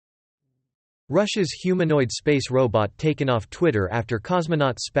Russia's humanoid space robot taken off Twitter after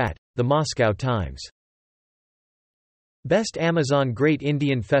cosmonaut spat, The Moscow Times. Best Amazon Great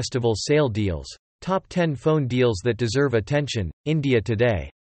Indian Festival Sale Deals. Top 10 phone deals that deserve attention, India Today.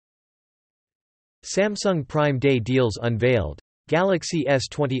 Samsung Prime Day deals unveiled. Galaxy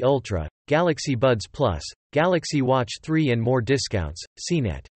S20 Ultra, Galaxy Buds Plus, Galaxy Watch 3 and more discounts,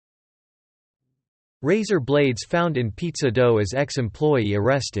 CNET. Razor blades found in pizza dough as ex-employee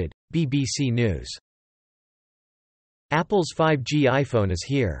arrested, BBC News. Apple's 5G iPhone is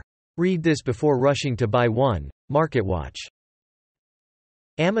here. Read this before rushing to buy one, MarketWatch.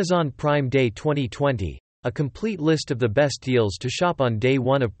 Amazon Prime Day 2020. A complete list of the best deals to shop on day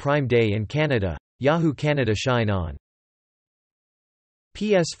one of Prime Day in Canada, Yahoo Canada Shine On.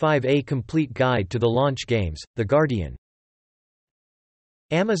 PS5 A complete guide to the launch games, The Guardian.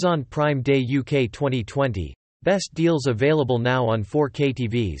 Amazon Prime Day UK 2020. Best deals available now on 4K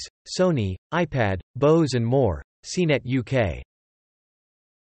TVs, Sony, iPad, Bose and more, CNET UK.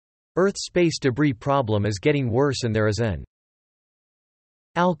 Earth's space debris problem is getting worse and there is an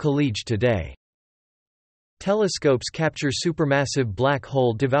Al-Khalij today. Telescopes capture supermassive black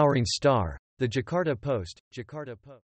hole devouring star, the Jakarta Post.